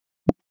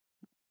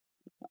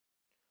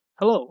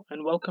Hello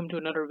and welcome to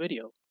another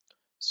video.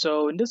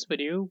 So in this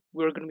video,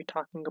 we're going to be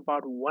talking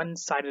about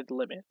one-sided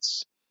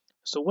limits.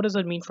 So what does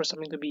that mean for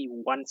something to be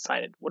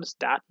one-sided? What does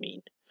that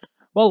mean?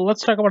 Well,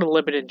 let's talk about a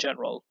limit in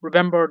general.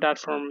 Remember that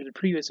from the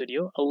previous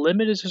video, a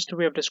limit is just a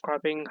way of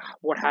describing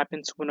what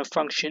happens when a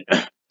function,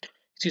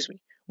 excuse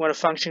me, when a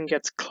function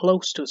gets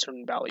close to a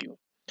certain value.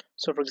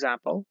 So for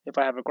example, if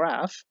I have a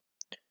graph,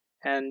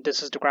 and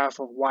this is the graph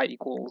of y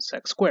equals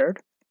x squared,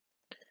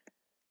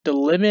 the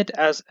limit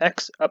as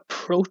x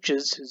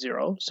approaches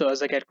 0, so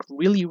as I get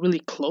really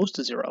close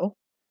to 0,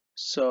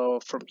 so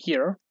from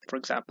here, for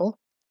example,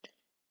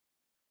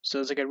 so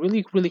as I get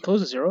really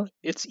close to 0,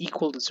 it's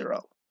equal to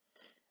 0.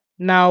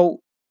 Now,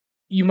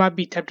 you might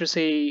be tempted to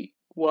say,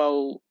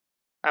 well,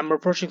 I'm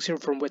approaching 0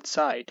 from which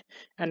side?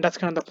 And that's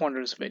kind of the point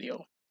of this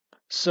video.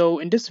 So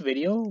in this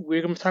video,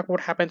 we're going to talk about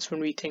what happens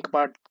when we think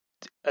about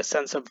a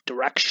sense of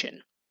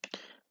direction.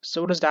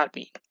 So what does that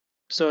mean?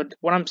 So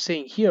what I'm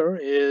saying here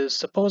is,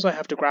 suppose I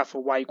have the graph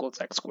of y equals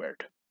x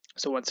squared.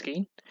 So once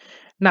again,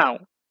 now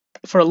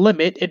for a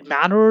limit, it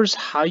matters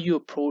how you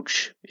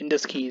approach, in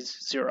this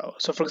case, 0.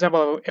 So for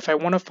example, if I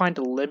want to find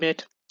the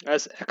limit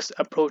as x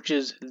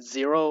approaches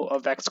 0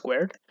 of x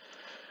squared,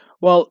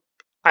 well,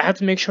 I have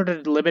to make sure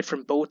that the limit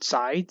from both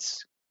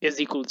sides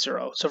is equal to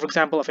 0. So for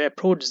example, if I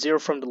approach 0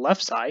 from the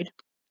left side,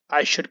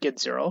 I should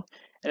get 0.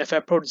 And if I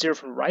approach 0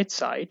 from the right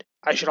side,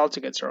 I should also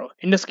get 0.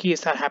 In this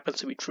case, that happens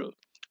to be true.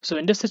 So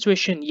in this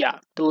situation, yeah,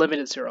 the limit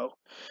is 0.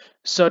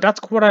 So that's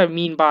what I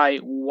mean by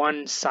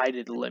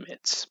one-sided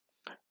limits.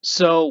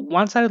 So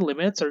one-sided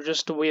limits are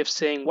just a way of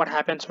saying what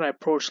happens when I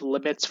approach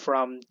limits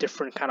from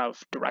different kind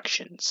of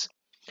directions.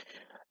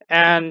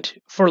 And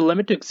for a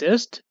limit to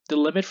exist, the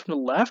limit from the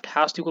left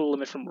has to equal the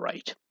limit from the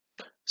right.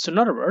 So in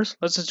other words,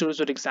 let's just do this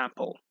with an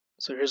example.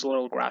 So here's a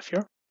little graph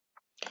here.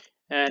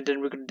 And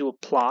then we're going to do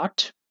a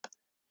plot.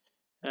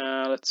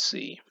 Let's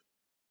see.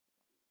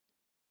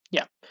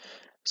 Yeah.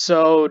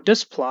 So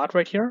this plot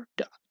right here,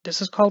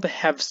 this is called the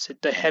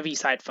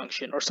Heaviside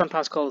function, or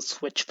sometimes called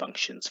switch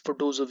functions for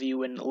those of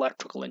you in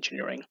electrical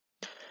engineering.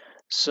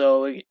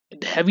 So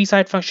the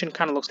Heaviside function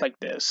kind of looks like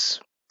this.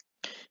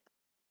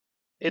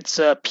 It's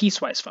a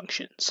piecewise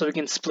function, so we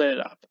can split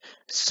it up.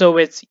 So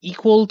it's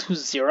equal to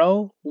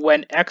 0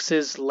 when x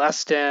is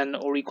less than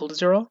or equal to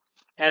 0,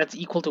 and it's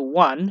equal to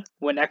 1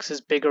 when x is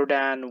bigger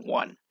than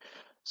 1.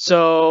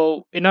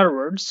 So in other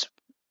words,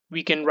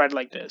 we can write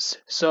like this.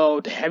 So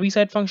the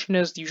Heaviside function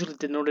is usually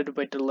denoted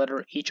by the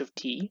letter h of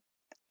t,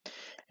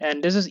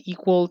 and this is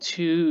equal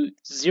to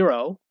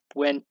 0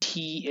 when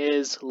t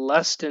is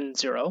less than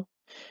 0,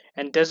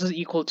 and this is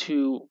equal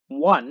to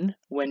 1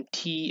 when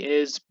t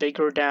is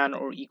bigger than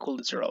or equal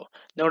to 0.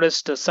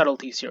 Notice the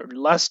subtleties here.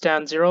 Less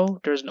than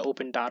 0, there's an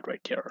open dot right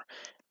there.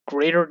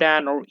 Greater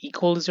than or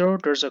equal to 0,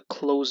 there's a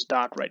closed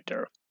dot right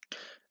there.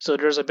 So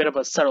there's a bit of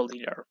a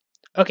subtlety there.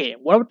 Okay,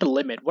 what about the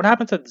limit? What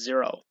happens at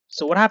 0?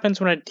 So what happens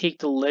when I take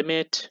the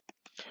limit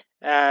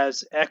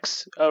as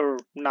x, or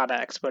not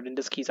x, but in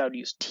this case I would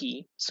use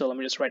t. So let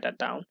me just write that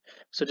down.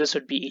 So this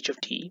would be h of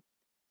t.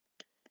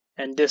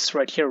 And this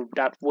right here,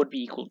 that would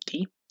be equal to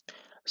t.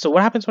 So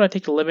what happens when I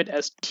take the limit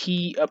as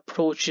t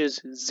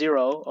approaches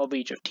 0 of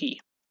h of t?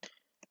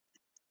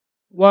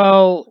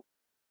 Well,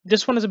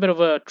 this one is a bit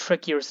of a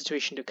trickier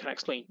situation to kind of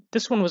explain.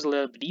 This one was a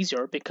little bit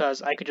easier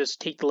because I could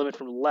just take the limit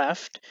from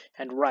left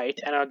and right,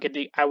 and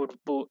I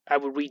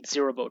would read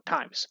 0 both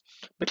times.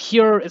 But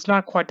here it's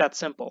not quite that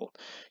simple.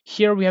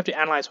 Here we have to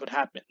analyze what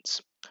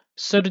happens.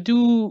 So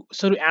to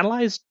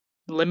analyze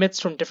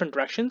limits from different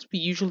directions, we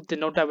usually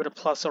denote that with a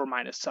plus or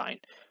minus sign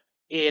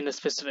in a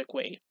specific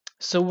way.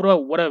 So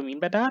what do I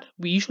mean by that?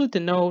 We usually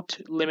denote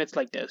limits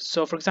like this.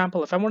 So for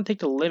example, if I want to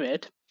take the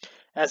limit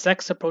as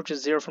x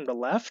approaches 0 from the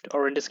left,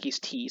 or in this case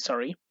t,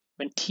 sorry,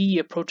 when t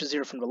approaches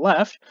 0 from the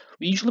left,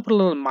 we usually put a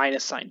little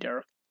minus sign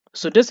there.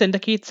 So this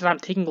indicates that I'm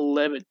taking the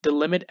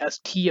limit as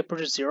t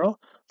approaches 0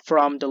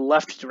 from the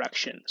left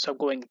direction. So I'm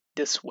going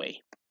this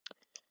way.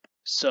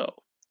 So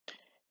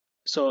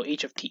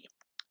h of t.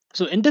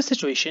 So in this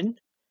situation,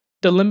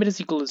 the limit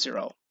is equal to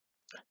 0.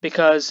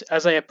 Because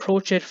as I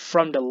approach it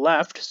from the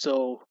left,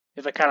 so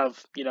if I kind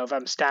of, if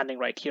I'm standing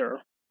right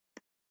here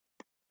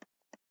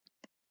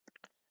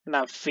and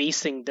I'm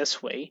facing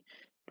this way,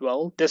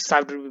 well, this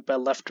side would be my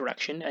left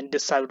direction and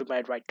this side would be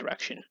my right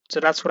direction. So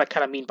that's what I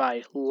kind of mean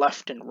by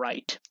left and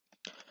right.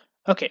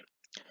 Okay,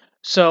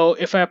 so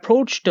if I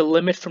approach the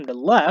limit from the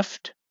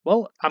left,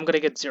 well, I'm going to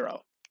get 0,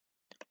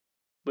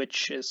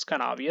 which is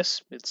kind of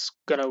obvious. It's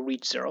going to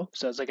reach 0.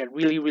 So as I get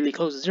really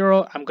close to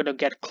 0, I'm going to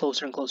get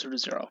closer and closer to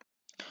 0.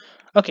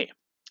 Okay,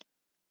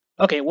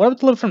 what about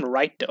the limit from the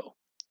right though?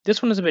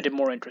 This one is a bit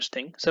more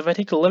interesting. So if I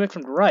take the limit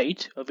from the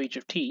right of h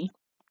of t,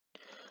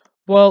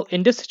 well,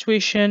 in this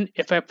situation,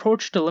 if I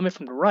approach the limit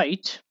from the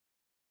right,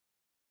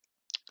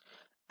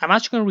 I'm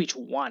actually going to reach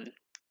 1.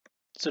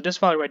 So this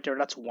value right there,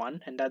 that's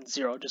 1, and that's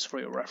 0, just for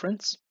your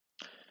reference.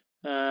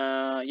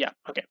 Yeah,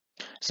 okay.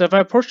 So if I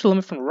approach the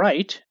limit from the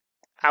right,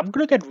 I'm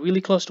going to get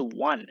really close to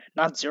 1,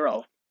 not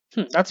 0.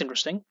 That's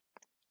interesting.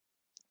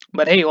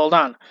 But hey, hold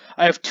on.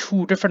 I have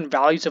two different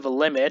values of a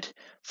limit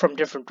from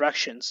different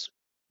directions.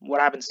 what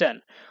happens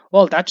then?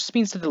 Well, that just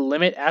means that the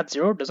limit at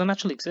 0 doesn't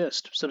actually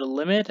exist. So the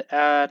limit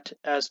at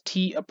as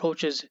t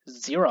approaches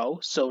 0,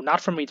 so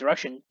not from either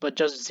direction, but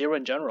just 0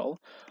 in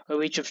general,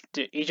 of each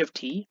of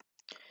t,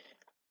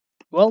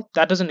 well,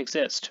 that doesn't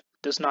exist,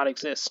 does not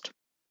exist.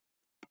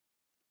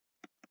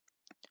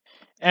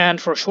 And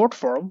for short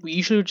form, we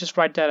usually just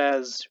write that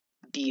as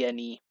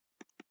dne.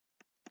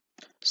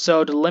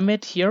 So the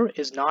limit here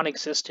is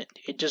non-existent,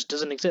 it just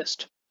doesn't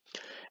exist.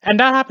 And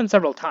that happens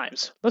several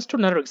times. Let's do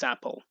another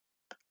example.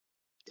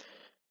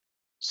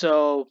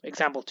 So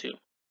example 2.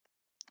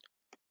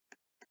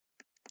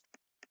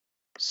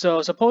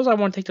 So suppose I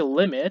want to take the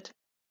limit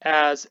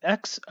as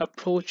x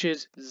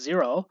approaches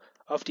 0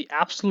 of the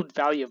absolute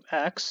value of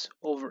x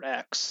over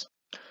x.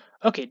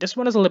 Okay, this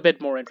one is a little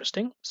bit more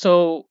interesting.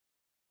 So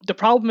the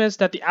problem is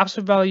that the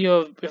absolute value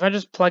of, if I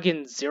just plug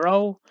in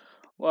 0,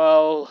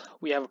 well,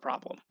 we have a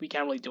problem. We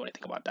can't really do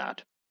anything about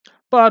that.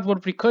 But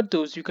what we could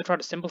do is you could try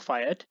to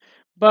simplify it,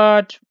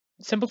 but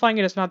simplifying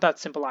it is not that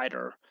simple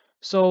either.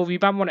 So we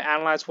might want to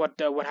analyze what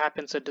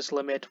happens at this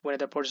limit when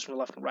it approaches from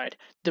left and right.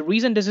 The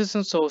reason this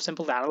isn't so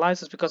simple to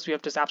analyze is because we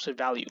have this absolute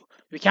value.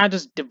 We can't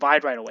just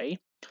divide right away,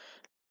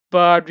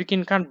 but we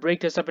can kind of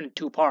break this up into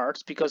two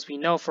parts because we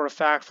know for a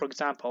fact, for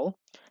example,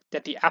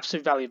 that the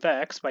absolute value of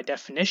x by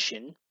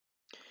definition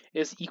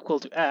is equal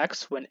to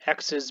x when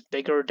x is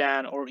bigger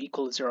than or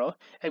equal to 0,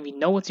 and we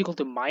know it's equal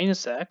to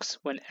minus x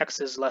when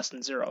x is less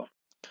than 0.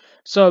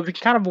 So we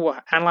can kind of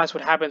analyze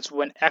what happens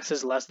when x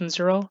is less than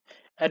 0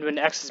 and when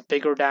x is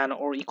bigger than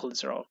or equal to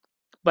 0.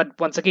 But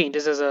once again,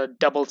 this is a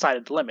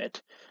double-sided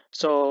limit.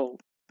 So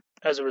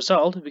as a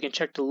result, we can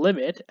check the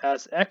limit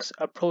as x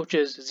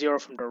approaches 0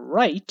 from the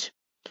right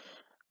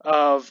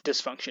of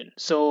this function.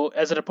 So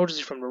as it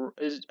approaches 0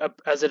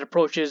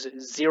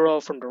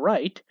 from the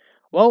right,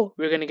 well,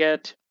 we're going to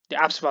get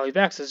the absolute value of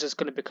x is just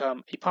going to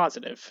become a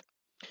positive.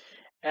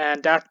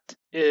 And that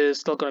is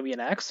still going to be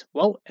an x.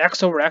 Well,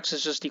 x over x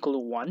is just equal to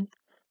 1.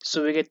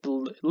 So we get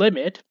the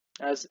limit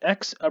as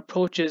x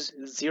approaches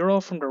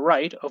 0 from the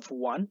right of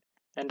 1.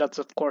 And that's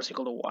of course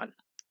equal to 1.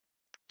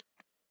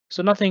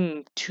 So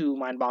nothing too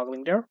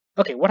mind-boggling there.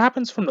 Okay, what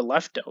happens from the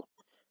left though?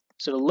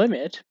 So the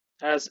limit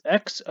as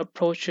x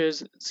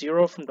approaches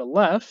 0 from the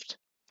left,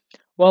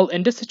 well,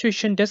 in this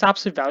situation, this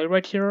absolute value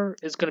right here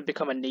is going to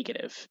become a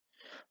negative.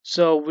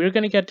 So we're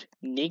going to get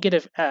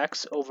negative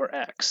x over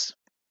x.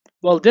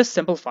 Well, this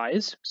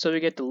simplifies, so we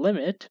get the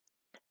limit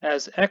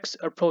as x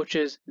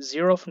approaches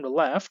 0 from the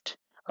left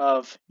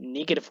of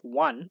negative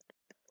 1,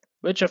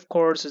 which of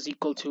course is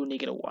equal to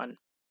negative 1.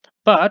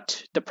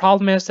 But the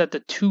problem is that the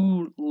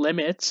two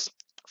limits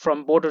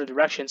from both of the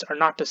directions are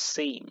not the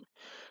same.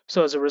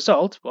 So as a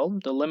result, well,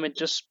 the limit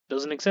just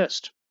doesn't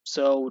exist.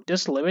 So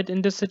this limit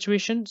in this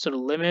situation, so the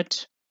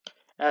limit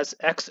as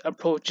x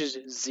approaches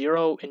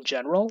 0 in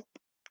general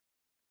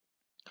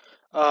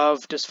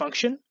of this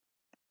function,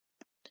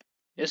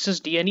 it's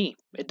just dne.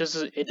 It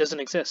doesn't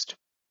exist.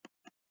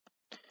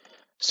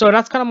 So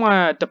that's kind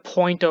of the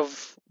point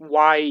of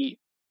why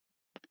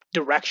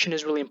direction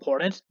is really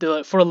important.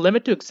 For a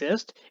limit to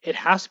exist, it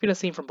has to be the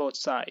same from both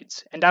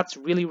sides, and that's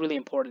really, really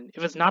important.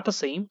 If it's not the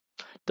same,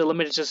 the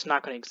limit is just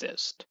not going to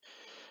exist.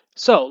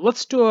 So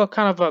let's do a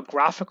kind of a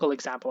graphical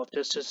example of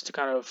this just to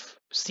kind of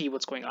see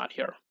what's going on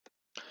here.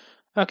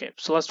 Okay,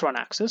 so let's draw an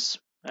axis,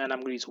 and I'm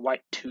going to use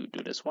white to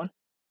do this one.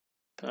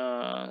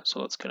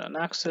 So let's get an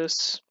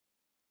axis.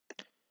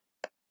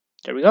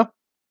 There we go.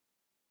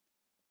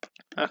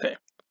 Okay,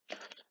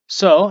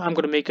 so I'm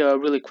going to make a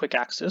really quick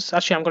axis.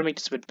 Actually, I'm going to make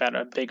this a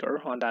bit bigger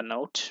on that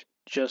note,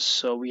 just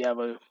so we have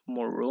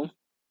more room.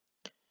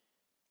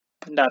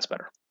 And that's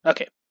better.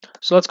 Okay,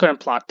 so let's go ahead and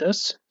plot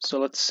this. So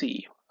let's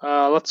see.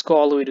 Let's go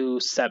all the way to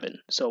 7.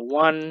 So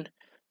 1,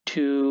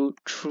 2,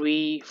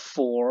 3,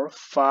 4,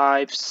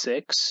 5,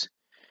 6,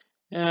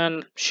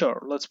 and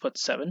sure, let's put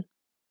 7.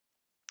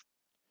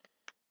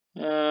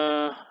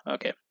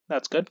 Okay,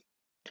 that's good.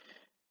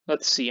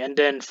 Let's see, and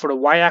then for the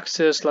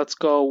y-axis, let's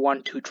go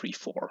 1, 2, 3,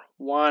 4.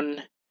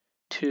 1,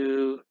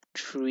 2,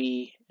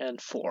 3,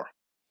 and 4.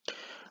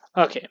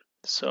 Okay,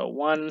 so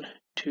 1,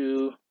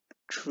 2,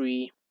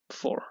 3,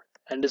 4.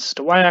 And this is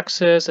the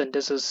y-axis, and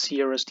this is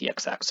here is the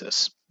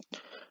x-axis.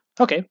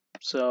 Okay,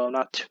 so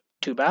not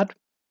too bad.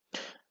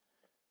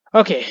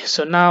 Okay,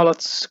 so now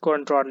let's go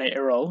and draw an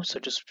arrow, so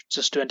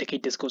just to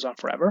indicate this goes on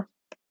forever.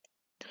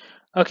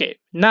 Okay,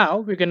 now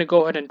we're gonna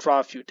go ahead and draw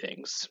a few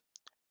things.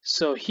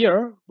 So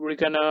here, we're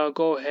gonna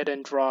go ahead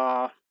and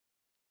draw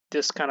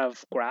this kind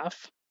of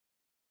graph.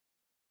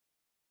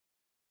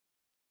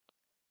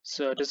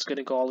 So this is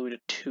gonna go all the way to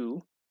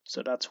 2.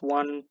 So that's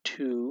 1,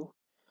 2,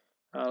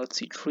 let's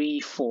see, 3,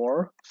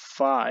 4,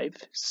 5,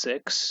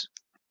 6.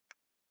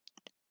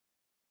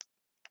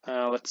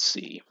 Let's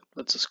see,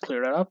 let's just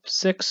clear that up,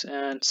 6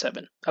 and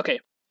 7. Okay,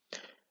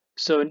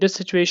 so in this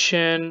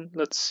situation,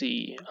 let's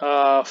see,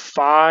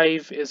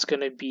 5 is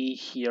going to be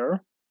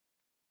here,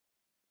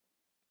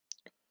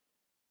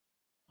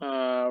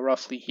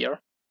 roughly here,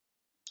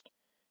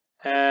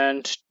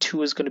 and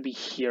 2 is going to be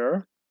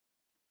here,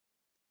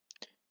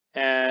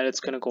 and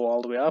it's going to go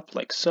all the way up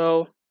like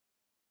so,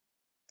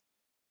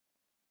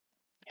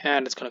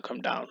 and it's going to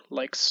come down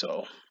like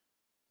so.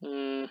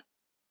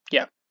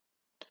 Yeah.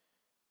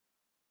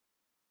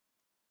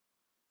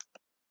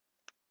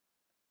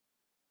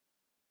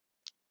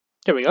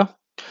 There we go.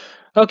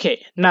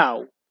 Okay,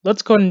 now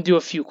let's go and do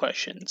a few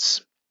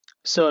questions.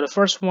 So the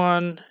first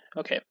one,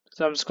 okay,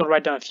 so I'm just going to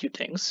write down a few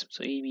things.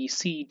 So A, B,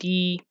 C,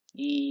 D,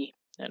 E,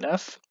 and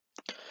F.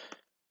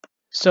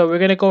 So we're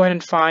going to go ahead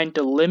and find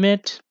the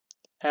limit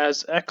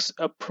as x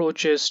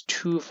approaches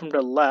 2 from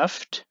the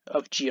left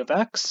of g of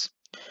x.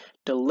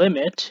 The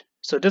limit,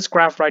 so this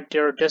graph right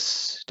there,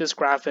 this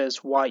graph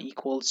is y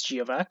equals g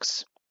of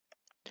x.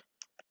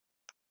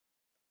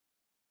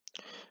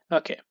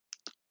 Okay,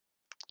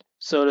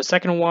 so the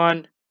second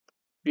one,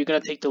 we're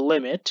going to take the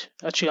limit.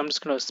 Actually, I'm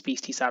just going to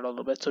space these out a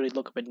little bit so they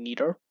look a bit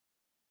neater.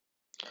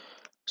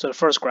 So the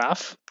first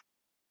graph,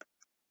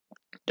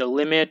 the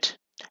limit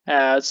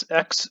as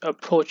x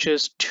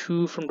approaches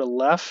 2 from the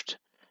left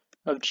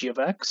of g of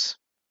x.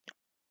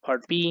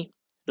 Part B,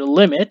 the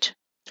limit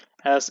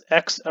as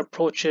x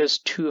approaches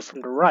 2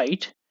 from the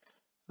right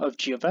of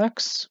g of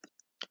x.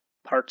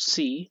 Part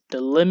C,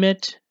 the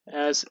limit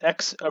as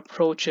x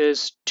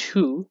approaches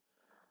 2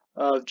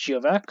 of g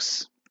of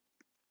x.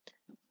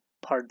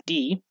 Part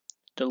D,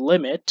 the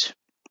limit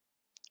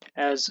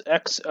as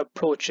x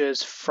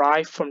approaches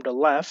 5 from the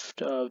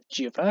left of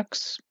g of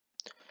x.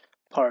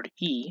 Part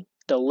E,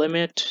 the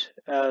limit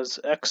as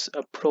x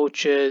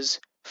approaches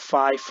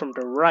 5 from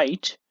the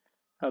right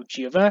of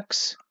g of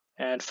x.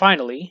 And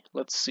finally,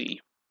 let's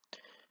see,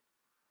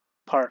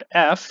 part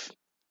F,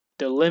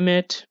 the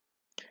limit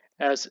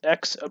as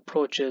x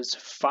approaches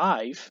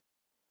 5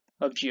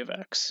 of g of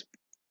x.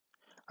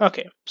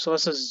 Okay, so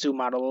let's just zoom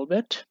out a little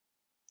bit,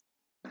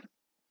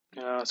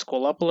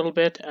 scroll up a little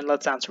bit, and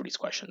let's answer these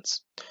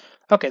questions.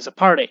 Okay, so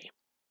part A.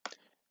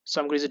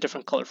 So I'm going to use a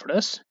different color for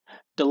this.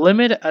 The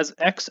limit as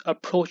x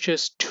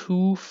approaches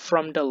 2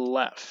 from the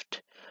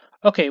left.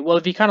 Okay, well,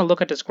 if you kind of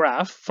look at this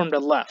graph from the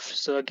left,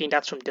 so again,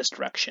 that's from this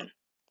direction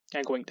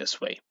and going this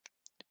way.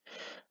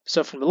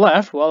 So from the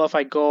left, well, if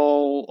I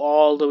go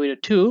all the way to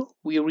 2,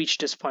 we reach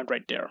this point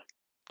right there.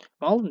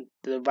 Well,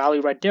 the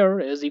value right there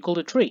is equal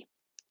to 3.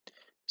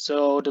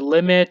 So the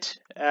limit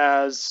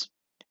as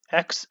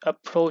x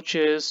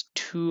approaches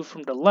 2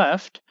 from the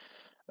left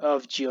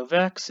of g of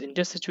x in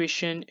this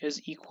situation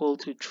is equal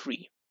to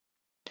 3.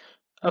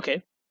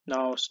 Okay,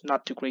 now it's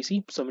not too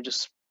crazy, so let me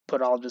just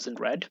put all of this in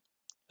red.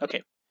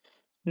 Okay,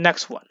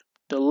 next one.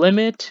 The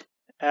limit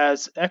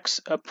as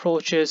x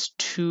approaches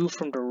 2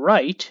 from the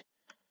right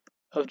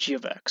of g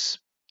of x.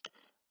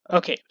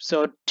 Okay,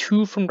 so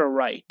 2 from the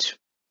right.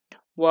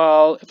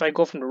 Well, if I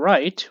go from the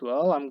right,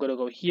 well, I'm going to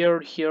go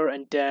here, here,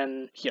 and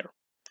then here.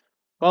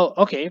 Well,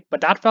 okay,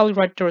 but that value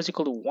right there is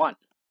equal to 1.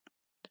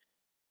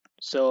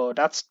 So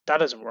that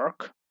doesn't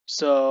work.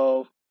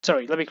 So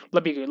sorry, let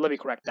me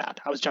correct that.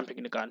 I was jumping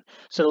in the gun.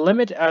 So the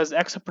limit as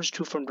x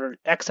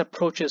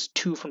approaches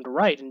 2 from the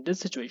right in this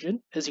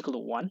situation is equal to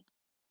 1.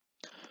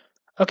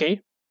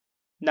 Okay.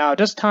 Now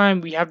this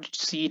time we have to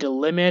see the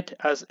limit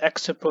as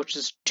x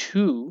approaches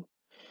 2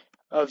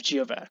 of g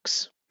of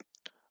x.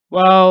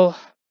 Well,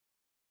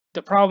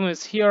 the problem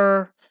is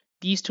here,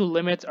 these two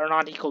limits are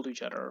not equal to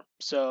each other.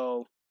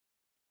 So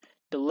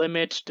the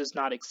limit does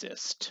not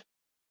exist.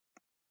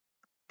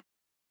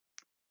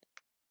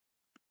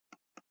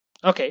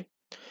 Okay.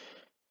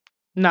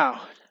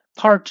 Now,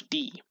 part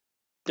D.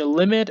 The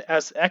limit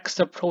as x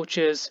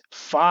approaches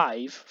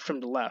 5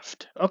 from the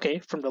left. Okay,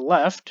 from the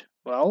left,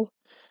 well,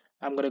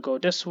 I'm going to go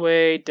this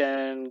way,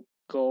 then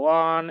go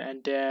on,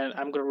 and then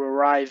I'm going to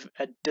arrive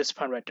at this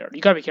point right there.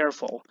 You got to be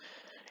careful.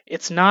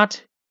 It's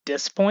not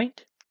this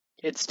point,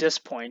 it's this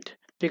point.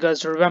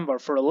 Because remember,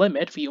 for a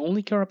limit, we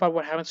only care about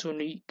what happens when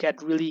we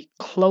get really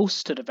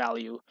close to the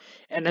value.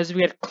 And as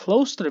we get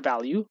close to the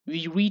value,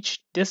 we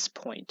reach this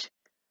point,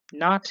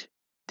 not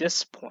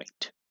this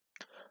point.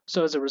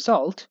 So as a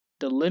result,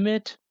 the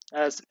limit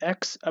as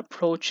x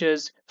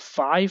approaches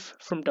 5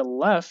 from the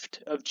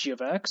left of g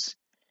of x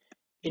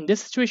in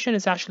this situation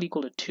is actually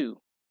equal to 2.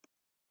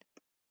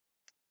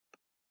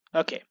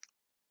 Okay,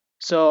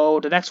 so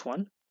the next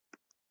one,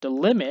 the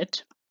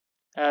limit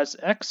as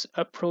x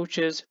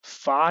approaches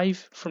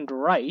 5 from the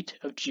right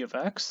of g of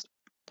x.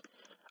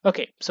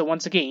 Okay, so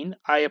once again,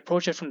 I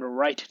approach it from the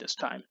right this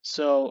time.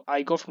 So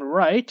I go from the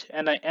right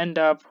and I end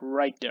up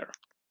right there.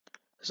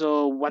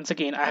 So once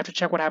again, I have to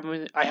check what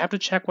happens. I have to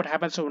check what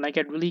happens when I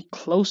get really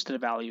close to the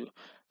value.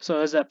 So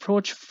as I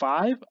approach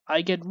 5,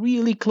 I get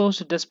really close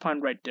to this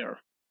point right there.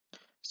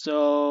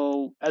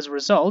 So as a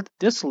result,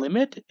 this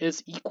limit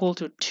is equal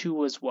to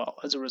 2 as well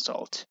as a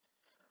result.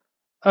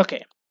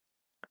 Okay.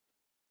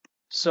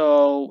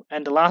 So,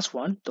 and the last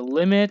one, the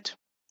limit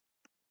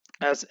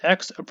as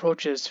x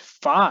approaches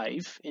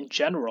 5 in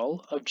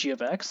general of g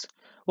of x.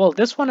 Well,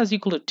 this one is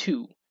equal to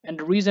 2. And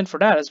the reason for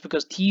that is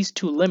because these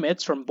two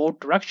limits from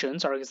both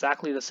directions are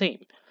exactly the same.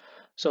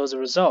 So as a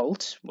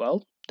result,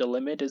 well, the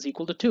limit is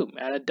equal to 2,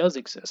 and it does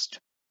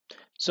exist.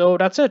 So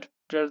that's it.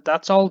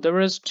 That's all there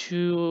is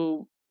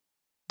to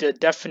the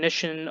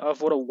definition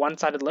of what a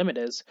one-sided limit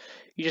is.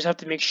 You just have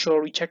to make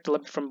sure we check the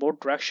limit from both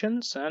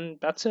directions, and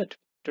that's it.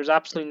 There's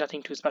absolutely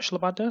nothing too special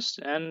about this,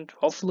 and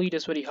hopefully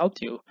this video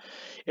helped you.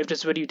 If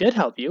this video did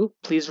help you,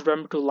 please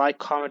remember to like,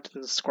 comment,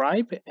 and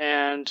subscribe,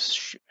 and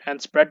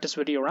spread this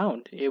video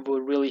around. It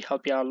would really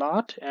help you out a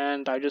lot,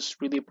 and I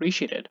just really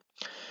appreciate it.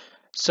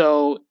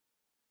 So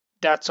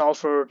that's all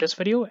for this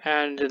video,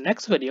 and in the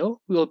next video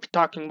we will be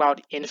talking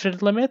about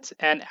infinite limits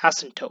and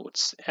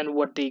asymptotes and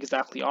what they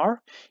exactly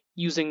are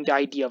using the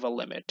idea of a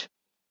limit.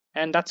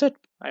 And that's it.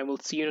 I will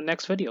see you in the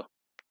next video.